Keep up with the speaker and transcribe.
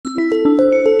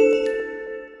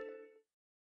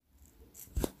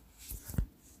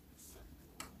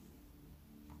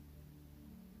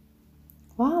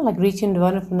Well, I greet you in the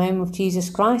wonderful name of Jesus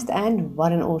Christ, and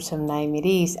what an awesome name it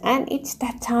is. And it's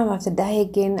that time of the day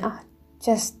again,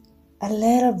 just a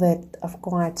little bit of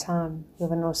quiet time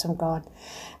with an awesome God.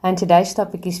 And today's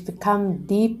topic is become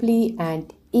deeply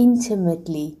and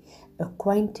intimately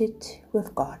acquainted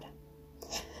with God.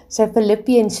 So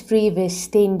Philippians 3 verse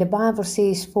 10, the Bible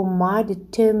says, For my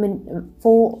determined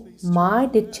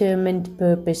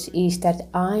purpose is that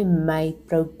I may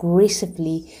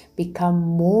progressively become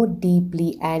more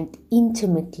deeply and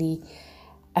intimately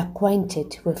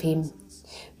acquainted with Him,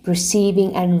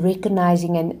 perceiving and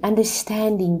recognizing and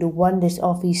understanding the wonders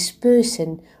of His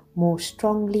person more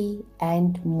strongly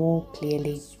and more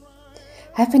clearly.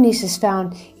 Happiness is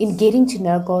found in getting to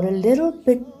know God a little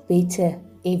bit better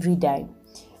every day.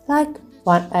 Like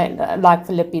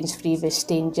Philippians 3 verse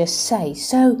 10 just says.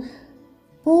 So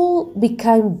Paul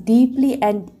became deeply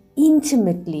and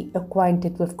intimately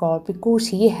acquainted with God because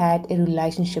he had a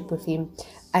relationship with Him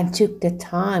and took the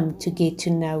time to get to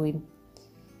know Him.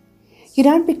 You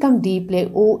don't become deeply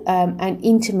and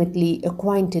intimately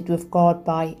acquainted with God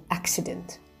by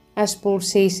accident. As Paul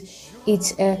says,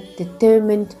 it's a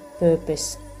determined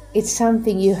purpose. It's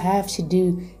something you have to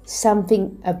do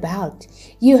something about.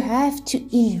 You have to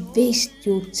invest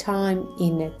your time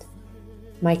in it.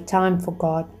 Make time for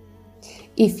God.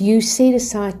 If you set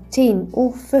aside 10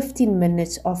 or 15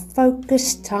 minutes of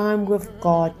focused time with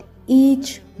God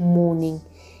each morning,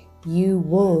 you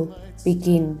will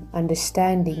begin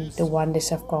understanding the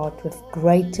wonders of God with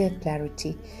greater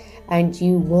clarity, and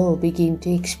you will begin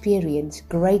to experience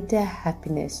greater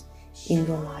happiness in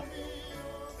your life.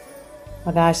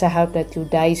 Well, guys, I hope that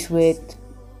today's word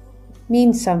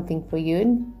means something for you,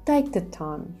 and take the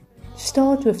time.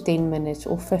 Start with 10 minutes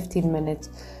or 15 minutes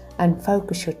and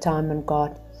focus your time on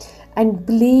God. And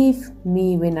believe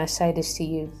me when I say this to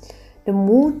you, the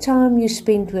more time you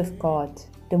spend with God,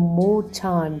 the more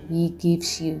time He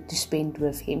gives you to spend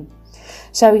with Him.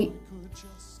 So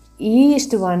He is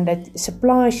the one that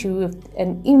supplies you with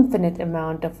an infinite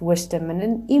amount of wisdom and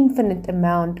an infinite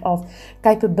amount of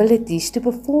capabilities to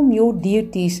perform your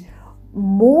duties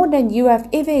more than you have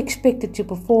ever expected to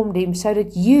perform them, so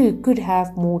that you could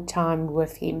have more time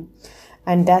with Him.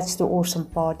 And that's the awesome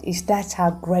part, is that's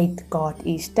how great God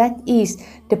is. That is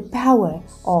the power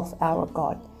of our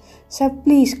God. So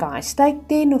please guys, take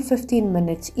 10 or 15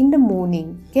 minutes in the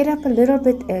morning, get up a little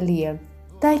bit earlier,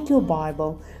 take your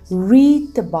Bible,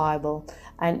 read the Bible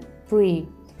and pray.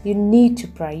 You need to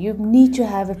pray. You need to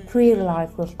have a prayer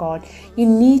life with God. You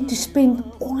need to spend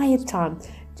quiet time.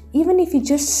 Even if you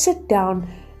just sit down,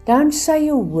 don't say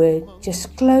a word,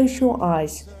 just close your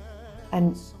eyes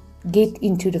and get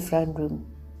into the front room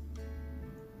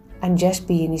and just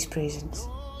be in His presence.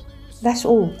 That's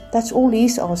all. That's all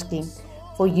He's asking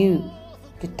for you,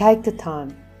 to take the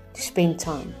time to spend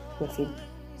time with Him.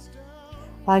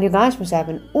 Well, you guys must have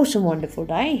an awesome, wonderful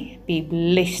day. Be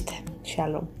blessed.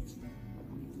 Shalom.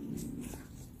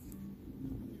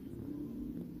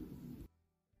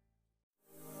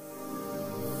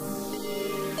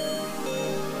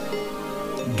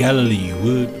 Galilee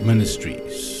Word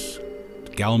Ministries,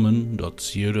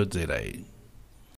 galman.co.za